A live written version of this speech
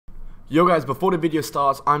Yo guys, before the video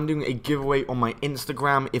starts, I'm doing a giveaway on my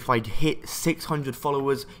Instagram. If I hit 600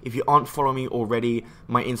 followers, if you aren't following me already,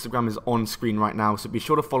 my Instagram is on screen right now, so be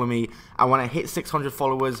sure to follow me. And when I hit 600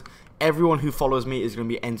 followers, everyone who follows me is going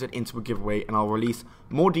to be entered into a giveaway, and I'll release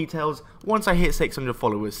more details once I hit 600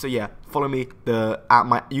 followers. So yeah, follow me.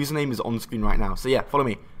 My username is on screen right now, so yeah, follow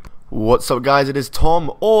me. What's up guys, it is Tom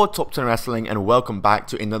or Top 10 Wrestling, and welcome back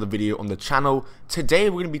to another video on the channel. Today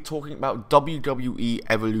we're going to be talking about WWE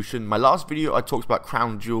Evolution. My last video I talked about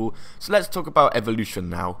Crown Jewel, so let's talk about Evolution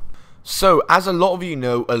now. So as a lot of you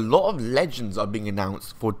know, a lot of legends are being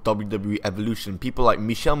announced for WWE Evolution. People like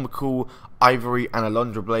Michelle McCool, Ivory and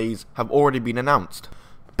Alundra Blaze have already been announced.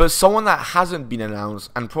 But someone that hasn't been announced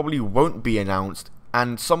and probably won't be announced,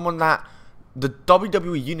 and someone that the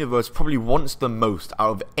WWE Universe probably wants the most out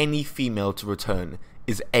of any female to return,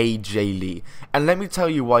 is AJ Lee. And let me tell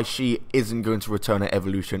you why she isn't going to return at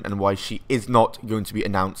Evolution and why she is not going to be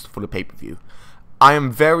announced for the pay-per-view. I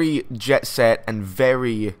am very jet set and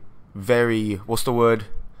very, what's the word?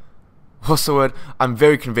 I'm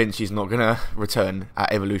very convinced she's not going to return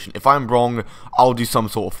at Evolution. If I'm wrong, I'll do some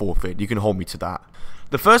sort of forfeit. You can hold me to that.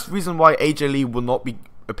 The first reason why AJ Lee will not be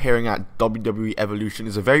appearing at WWE Evolution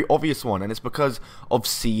is a very obvious one, and it's because of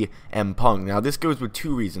CM Punk. Now this goes with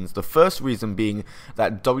two reasons. The first reason being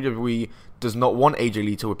that WWE does not want AJ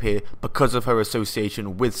Lee to appear because of her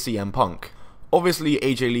association with CM Punk. Obviously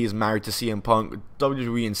AJ Lee is married to CM Punk.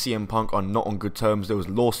 WWE and CM Punk are not on good terms. There was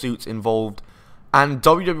lawsuits involved, and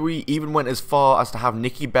WWE even went as far as to have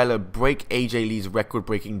Nikki Bella break AJ Lee's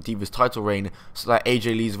record-breaking Divas title reign, so that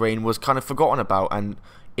AJ Lee's reign was kind of forgotten about and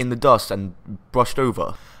in the dust and brushed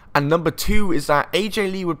over. And number two is that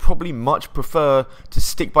AJ Lee would probably much prefer to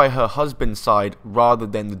stick by her husband's side rather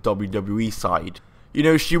than the WWE side. You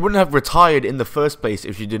know, she wouldn't have retired in the first place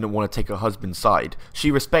if she didn't want to take her husband's side. She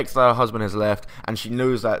respects that her husband has left, and she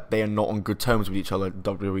knows that they are not on good terms with each other,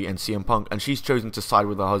 WWE and CM Punk, and she's chosen to side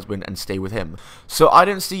with her husband and stay with him. So I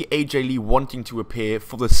don't see AJ Lee wanting to appear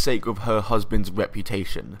for the sake of her husband's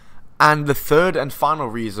reputation. And the third and final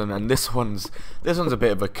reason, and this one's a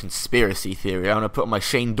bit of a conspiracy theory. I'm going to put on my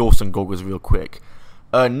Shane Dawson goggles real quick.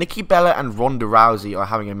 Nikki Bella and Ronda Rousey are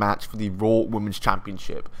having a match for the Raw Women's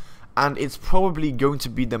Championship, and it's probably going to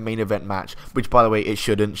be the main event match, which by the way it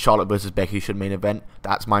shouldn't. Charlotte versus Becky should main event.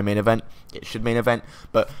 That's my main event. It should main event.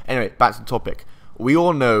 But anyway, back to the topic. We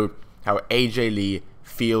all know how AJ Lee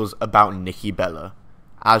feels about Nikki Bella.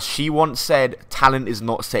 As she once said, talent is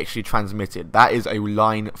not sexually transmitted. That is a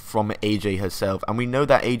line from AJ herself. And we know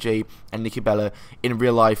that AJ and Nikki Bella in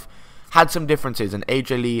real life had some differences. And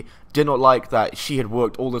AJ Lee did not like that she had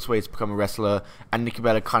worked all this way to become a wrestler, and Nikki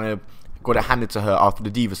Bella kind of got it handed to her after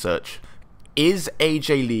the Diva Search. Is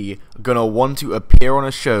AJ Lee going to want to appear on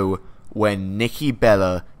a show when Nikki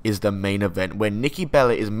Bella is the main event? When Nikki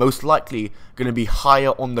Bella is most likely going to be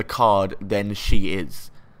higher on the card than she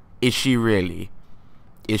is? Is she really?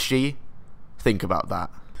 Is she? Think about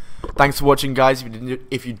that. Thanks for watching guys.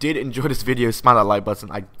 If you did enjoy this video, smash that like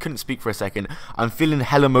button. I couldn't speak for a second. I'm feeling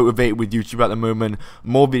hella motivated with YouTube at the moment.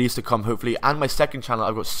 More videos to come hopefully. And my second channel,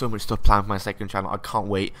 I've got so much stuff planned for my second channel. I can't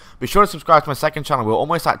wait. Be sure to subscribe to my second channel. We're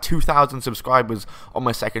almost at 2,000 subscribers on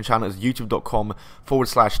my second channel. It's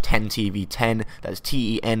youtube.com/10TV10. That's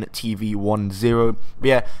TENTV10. But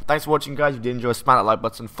yeah, thanks for watching guys. If you did enjoy, smash that like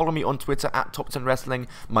button. Follow me on Twitter at Top 10 Wrestling.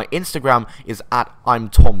 My Instagram is at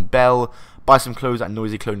I'm Tom Bell. Buy some clothes at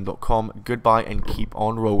noisyclothing.com. Goodbye and keep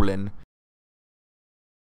on rolling.